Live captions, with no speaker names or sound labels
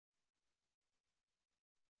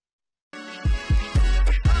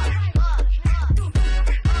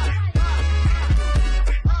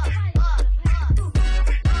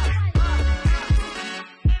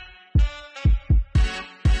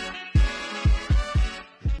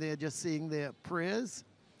they're just saying their prayers.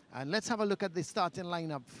 And let's have a look at the starting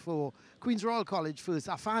lineup for Queen's Royal College first.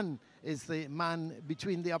 Afan is the man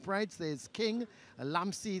between the uprights. There's King,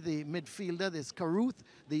 Lamsi, the midfielder. There's Karuth,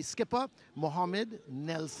 the skipper. Mohammed,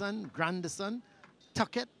 Nelson, Grandison,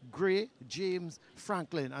 Tuckett, Gray, James,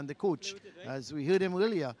 Franklin, and the coach, as we heard him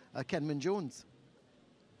earlier, Kenman Jones.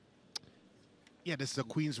 Yeah, this is a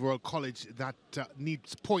Queen's Royal College that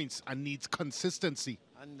needs points and needs consistency.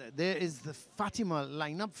 And there is the Fatima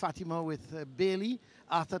lineup. Fatima with Bailey,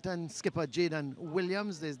 Atherton, skipper Jaden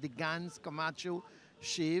Williams. There's the Gans, Camacho,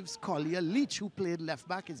 Shaves, Collier, Leach, who played left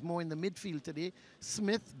back, is more in the midfield today.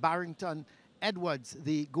 Smith, Barrington, Edwards,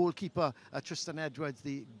 the goalkeeper, Tristan Edwards.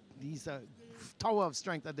 He's a tower of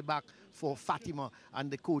strength at the back for Fatima,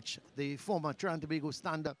 and the coach, the former Trinidad and Tobago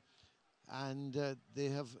stand-up. And they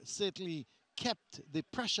have certainly kept the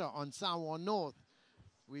pressure on Samoa North.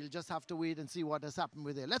 We'll just have to wait and see what has happened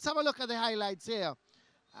with it. Let's have a look at the highlights here,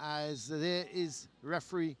 as there is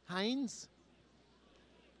referee Hines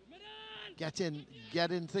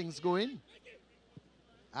getting things going.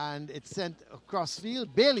 And it's sent across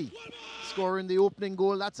field. Bailey scoring the opening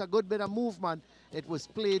goal. That's a good bit of movement. It was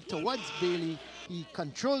played towards Bailey. He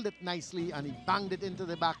controlled it nicely and he banged it into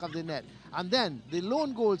the back of the net. And then the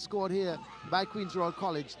lone goal scored here by Queen's Royal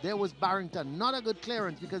College. There was Barrington. Not a good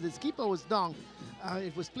clearance because his keeper was down.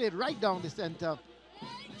 It was played right down the center.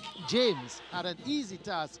 James had an easy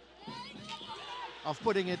task of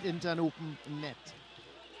putting it into an open net.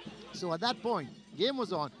 So at that point, game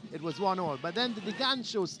was on. It was 1-1. But then the Gan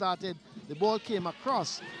show started. The ball came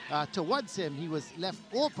across towards him. He was left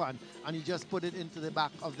open, and he just put it into the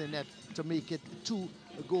back of the net to make it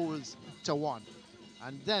 2-1.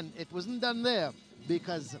 And then it wasn't done there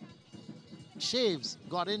because Shaves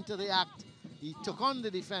got into the act. He took on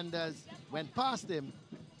the defenders, went past him.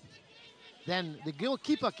 Then the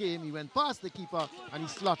goalkeeper came. He went past the keeper, and he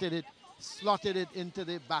slotted it into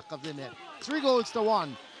the back of the net.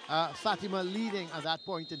 3-1. Fatima leading at that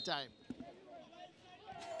point in time.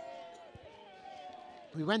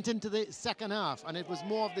 We went into the second half, and it was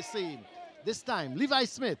more of the same. This time, Levi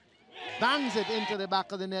Smith bangs it into the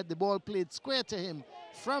back of the net. The ball played square to him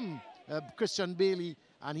from Christian Bailey,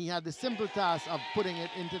 and he had the simple task of putting it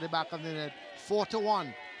into the back of the net.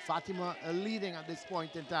 4-1. Fatima leading at this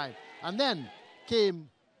point in time. And then came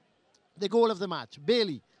the goal of the match.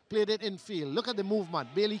 Bailey played it in field. Look at the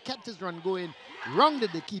movement. Bailey kept his run going,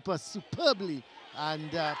 rounded the keeper superbly,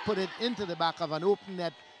 and put it into the back of an open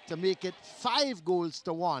net to make it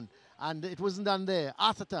 5-1. And it wasn't done there.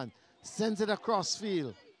 Atherton sends it across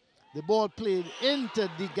field. The ball played into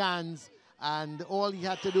the Gans, and all he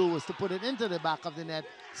had to do was to put it into the back of the net.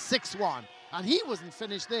 6-1. And he wasn't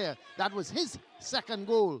finished there. That was his second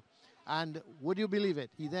goal. And would you believe it?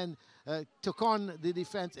 He then took on the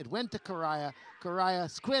defense. It went to Correa. Correa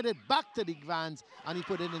squared it back to the Vans, and he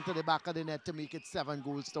put it into the back of the net to make it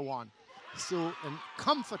 7-1. So a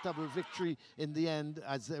comfortable victory in the end,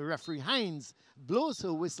 as referee Hines blows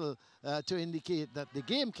her whistle to indicate that the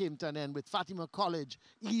game came to an end with Fatima College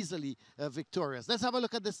easily victorious. Let's have a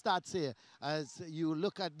look at the stats here. As you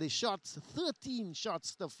look at the shots, 13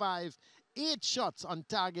 shots to 5. 8 shots on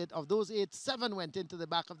target. Of those 8, 7 went into the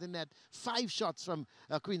back of the net. 5 shots from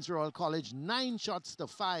Queen's Royal College. 9 shots to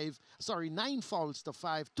 5. Sorry, 9 fouls to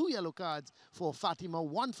 5. 2 yellow cards for Fatima.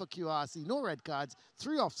 1 for QRC. No red cards.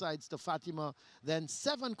 3 offsides to Fatima. Then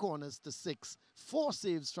 7 corners to 6. 4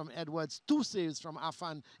 saves from Edwards. 2 saves from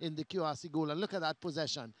Afan in the QRC goal. And look at that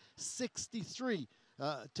possession. 63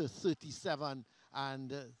 to 37.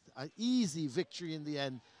 And an easy victory in the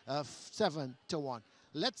end. 7-1.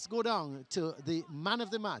 Let's go down to the man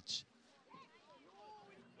of the match.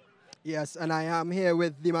 Yes, and I am here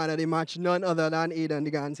with the man of the match, none other than Aidan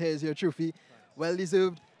Digans. Here's your trophy. Well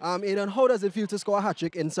deserved. Aidan, how does it feel to score a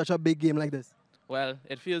hat-trick in such a big game like this? Well,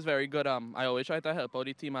 it feels very good. I always try to help out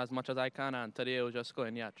the team as much as I can, and today I was just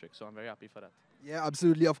scoring the hat-trick, so I'm very happy for that. Yeah,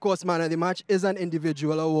 absolutely. Of course, man of the match is an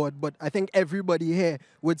individual award, but I think everybody here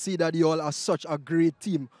would see that you all are such a great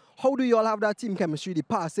team. How do you all have that team chemistry, the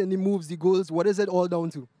passing, the moves, the goals? What is it all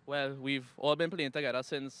down to? Well, we've all been playing together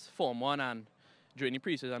since Form 1, and during the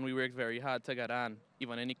preseason we worked very hard together, and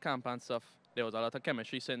even in the camp and stuff, there was a lot of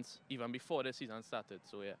chemistry since even before the season started,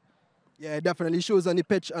 so yeah. Yeah, it definitely shows on the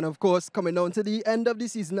pitch, and of course, coming down to the end of the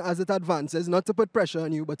season as it advances, not to put pressure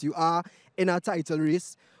on you, but you are in a title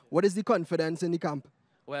race. What is the confidence in the camp?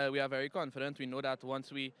 Well, we are very confident. We know that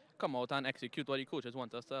once we come out and execute what the coaches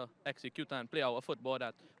want us to execute and play our football,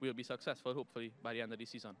 that we'll be successful, hopefully, by the end of the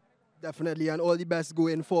season. Definitely, and all the best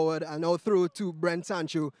going forward. And now through to Brent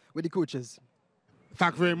Sancho with the coaches.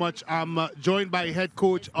 Thank you very much. I'm joined by head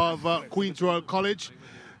coach of Queen's Royal College,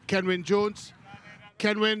 Kenman Jones.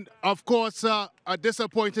 Kenwin, of course, a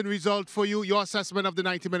disappointing result for you. Your assessment of the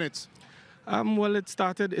 90 minutes? Well, it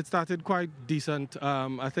started quite decent.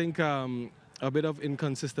 I think a bit of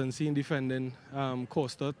inconsistency in defending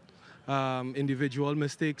cost us, individual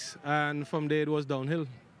mistakes, and from there it was downhill.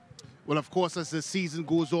 Well, of course, as the season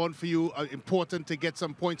goes on for you, important to get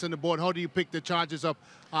some points on the board. How do you pick the Chargers up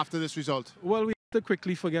after this result? Well, we have to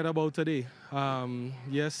quickly forget about today.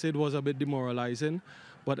 Yes, it was a bit demoralizing,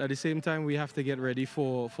 but at the same time, we have to get ready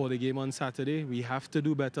for the game on Saturday. We have to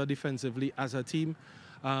do better defensively as a team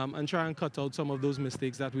and try and cut out some of those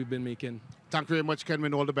mistakes that we've been making. Thank you very much,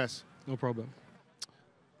 Kenwin. All the best. No problem.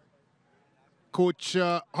 Coach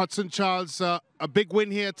Hudson Charles, a big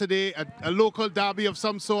win here today, a local derby of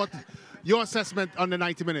some sort. Your assessment on the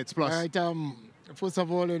 90 minutes plus? All right, first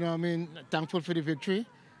of all, thankful for the victory,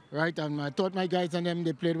 right? I thought my guys and them,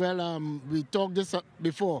 they played well. We talked this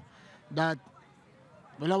before, that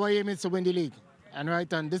well, our aim is to win the league,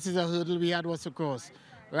 and this is a hurdle we had was to cross,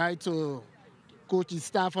 right? So, coaching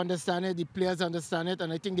staff understand it, the players understand it,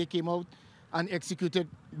 and I think they came out and executed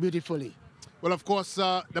beautifully. Well, of course,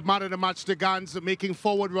 the man of the match, the Gans, making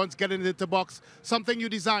forward runs, getting into the box, something you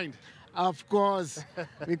designed. Of course,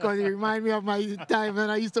 because it reminds me of my time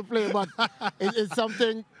when I used to play, but it's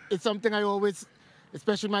something I always,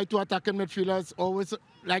 especially my two attacking midfielders, always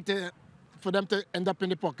like for them to end up in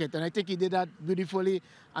the pocket. And I think he did that beautifully,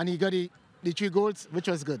 and he got the 3 goals, which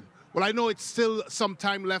was good. Well, I know it's still some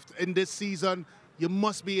time left in this season. You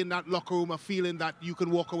must be in that locker room a feeling that you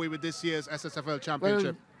can walk away with this year's SSFL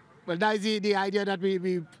championship. Well, that's the idea that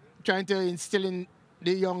we trying to instill in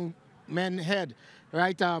the young men's head,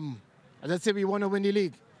 right? As I said, we want to win the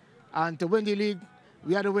league. And to win the league,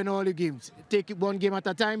 we have to win all the games. Take it one game at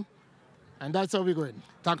a time, and that's how we're going.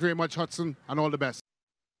 Thank you very much, Hudson, and all the best.